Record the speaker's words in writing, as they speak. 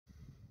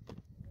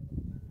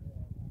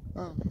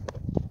Oh,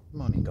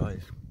 morning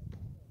guys.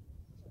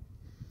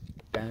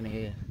 Down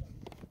here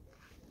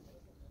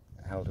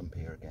at Haldon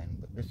Pier again,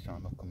 but this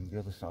time I've come the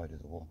other side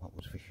of the wall. I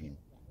was fishing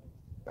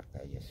back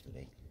there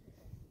yesterday.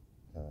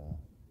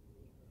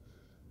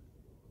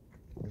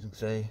 As you can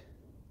see,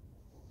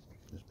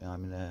 just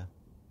behind me there,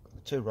 got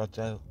the 2 rods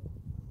out.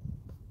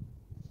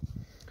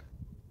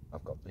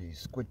 I've got the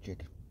squid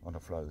jig on a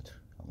float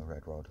on the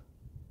red rod,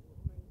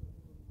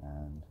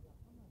 and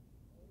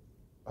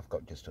I've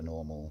got just a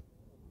normal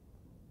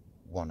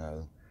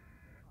 1/0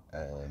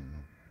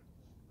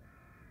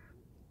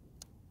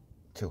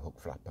 2-hook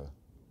flapper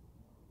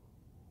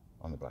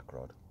on the black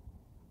rod.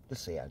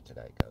 Just see how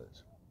today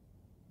goes.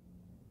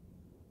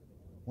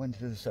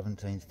 Wednesday the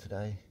 17th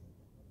today.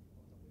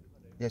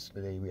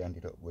 Yesterday we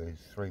ended up with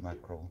 3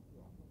 mackerel,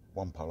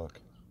 1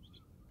 pollock,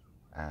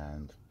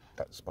 and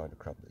that spider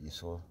crab that you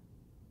saw.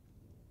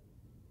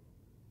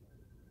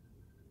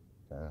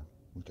 So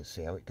we'll just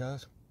see how it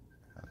goes.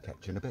 I'll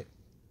catch you in a bit.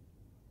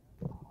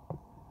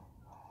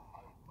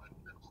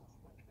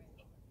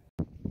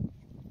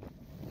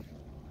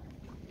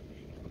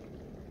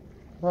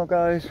 Well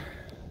guys,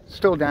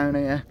 still down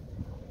here.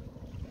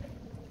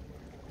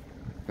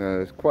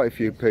 There's quite a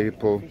few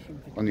people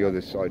on the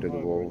other side of the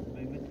wall.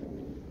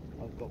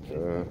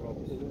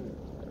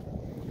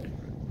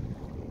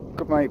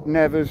 Good mate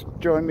Nevers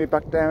joined me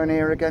back down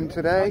here again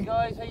today.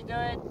 Hi guys, how you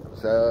doing?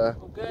 So,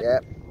 all good? Yeah.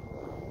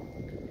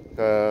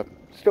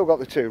 Still got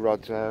the 2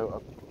 rods out.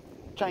 I've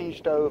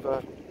changed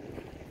over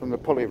from the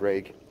pulley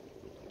rig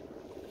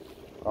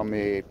on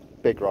my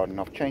big rod, and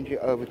I've changed it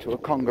over to a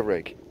conger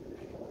rig.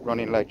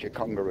 Running ledger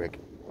conger rig.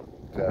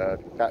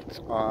 That's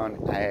on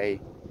a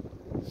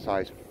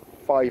size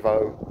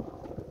 5/0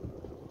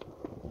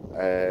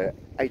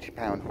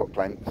 80-pound hook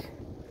length.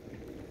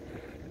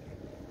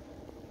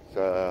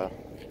 So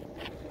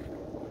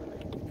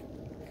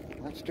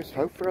let's just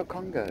hope for a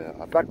conger.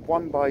 I've had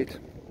one bite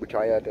which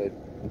I had a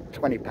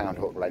 20-pound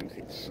hook length.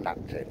 It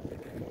snapped it,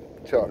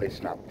 totally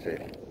snapped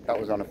it. That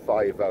was on a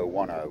 5/0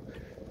 1/0.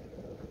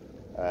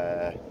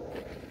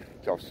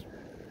 So I've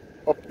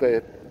upped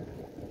the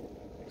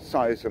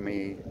size of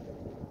me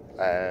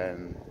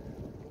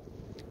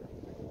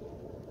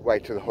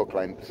weight to the hook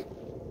length,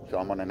 so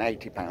I'm on an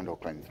 80-pound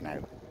hook length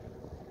now.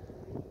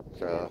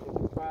 So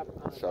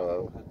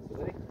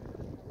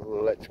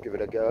let's give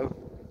it a go.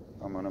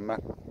 I'm on a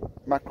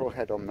mackerel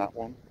head on that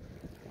one,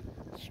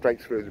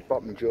 straight through the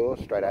bottom jaw,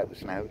 straight out the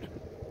snout.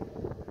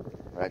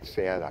 Let's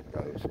see how that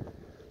goes.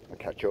 I'll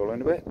catch you all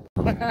in a bit.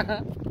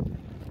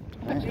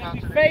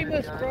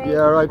 Famous, bro.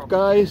 Yeah, right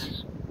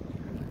guys,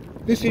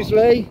 this is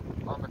Lee.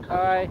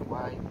 Hi.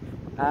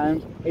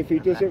 And if he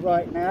does it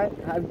right now,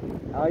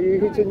 are you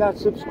hitting that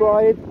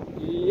subscribe?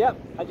 Yep,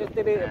 I just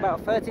did it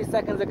about 30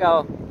 seconds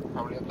ago.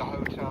 Probably at the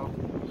hotel.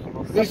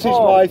 This is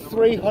my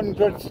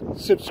 300th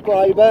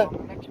subscriber.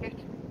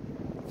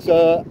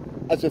 So,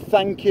 as a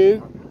thank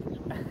you.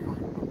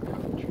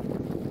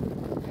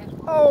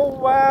 Oh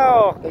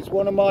wow! It's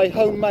one of my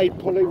homemade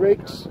pulley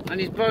rigs. And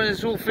he's buying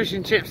us all fish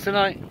and chips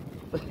tonight.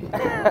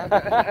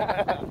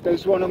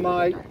 There's one of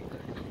my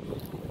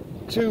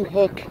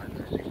 2-hook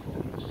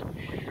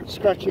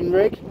scratching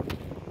rig,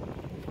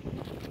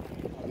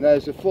 and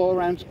there's a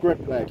 4-ounce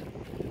grip lead.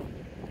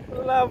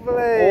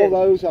 Lovely! All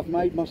those I've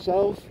made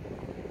myself.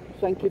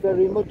 Thank you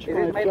very much,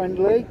 my friend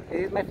Lee.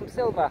 Is it made from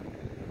silver?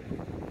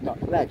 Not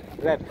lead.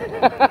 Lead.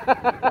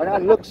 And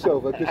it looks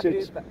silver because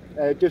it's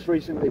just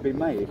recently been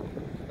made.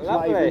 It's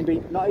not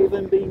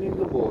even been in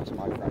the water,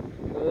 my friend.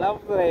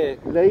 Lovely!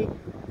 Lee,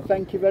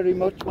 thank you very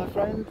much, my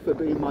friend, for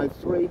being my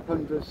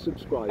 300th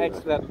subscriber.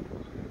 Excellent.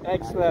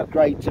 Excellent.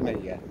 Great to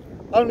meet you.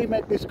 Only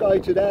met this guy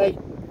today.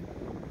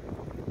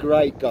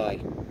 Great guy.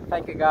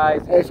 Thank you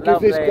guys. Let's give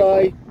this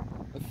guy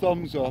a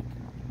thumbs up.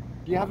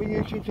 Do you have a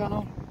YouTube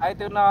channel? I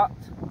do not.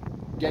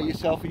 Get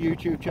yourself a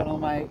YouTube channel,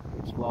 mate.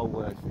 It's well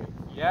worth it.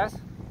 Yes?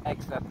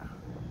 Excellent.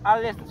 I'll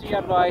listen to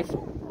your advice.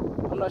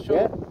 I'm not sure.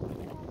 Yeah.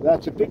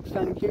 That's a big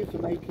thank you for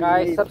making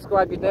Guys,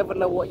 subscribe. You never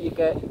know what you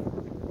get.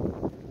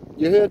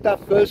 You heard that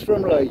first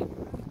from Lee.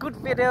 Good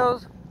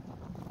videos,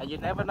 and you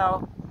never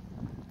know.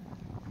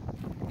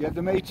 Get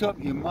the meet up,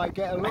 you might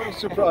get a little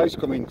surprise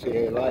coming to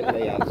you, like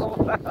Lee has.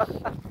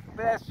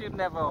 Bless you,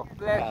 Neville.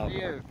 Bless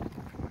you.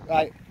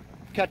 Right,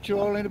 catch you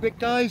all in a bit,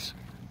 guys.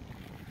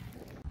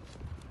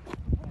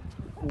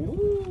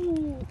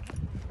 Ooh.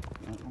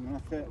 I'm gonna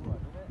fit.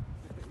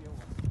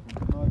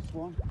 Nice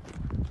one.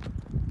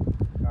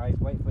 Guys,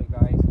 wait for it,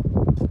 guys.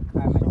 Somebody just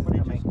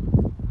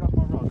grab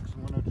my rod, 'cause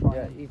I'm gonna try.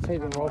 Yeah, you take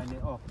the rod.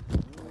 It off.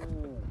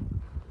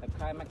 The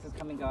climax is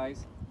coming,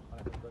 guys.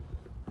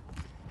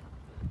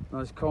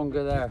 Nice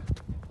conger there.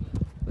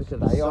 Look at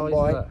that. Hey, on, Size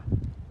boy. of that.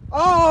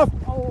 Oh,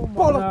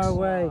 Bollocks! No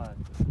way.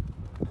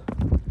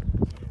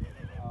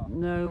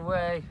 No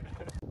way.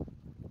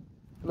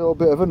 A little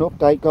bit of an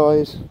update,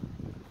 guys.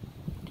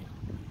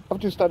 I've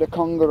just had a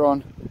conger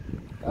on,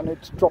 and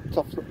it's dropped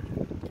off the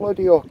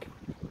bloody hook.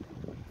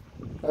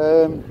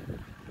 Let's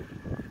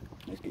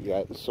get you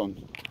out of the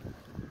sun.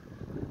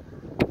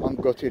 I'm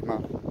gutted,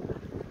 man.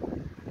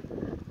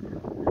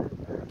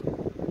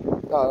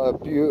 A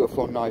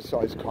beautiful, nice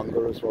sized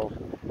conger as well.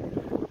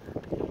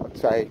 I'd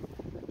say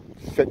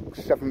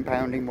 6-7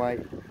 pound in weight.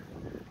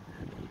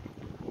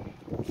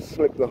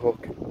 Slip the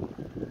hook.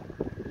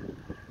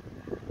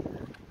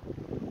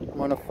 I'm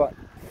on a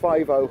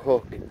 5/0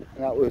 hook, and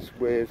that was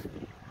with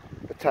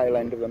the tail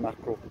end of a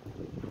mackerel.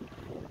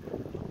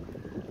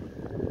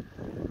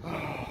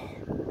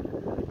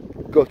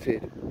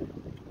 Gutted.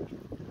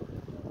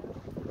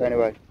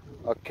 Anyway,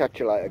 I'll catch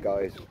you later,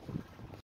 guys.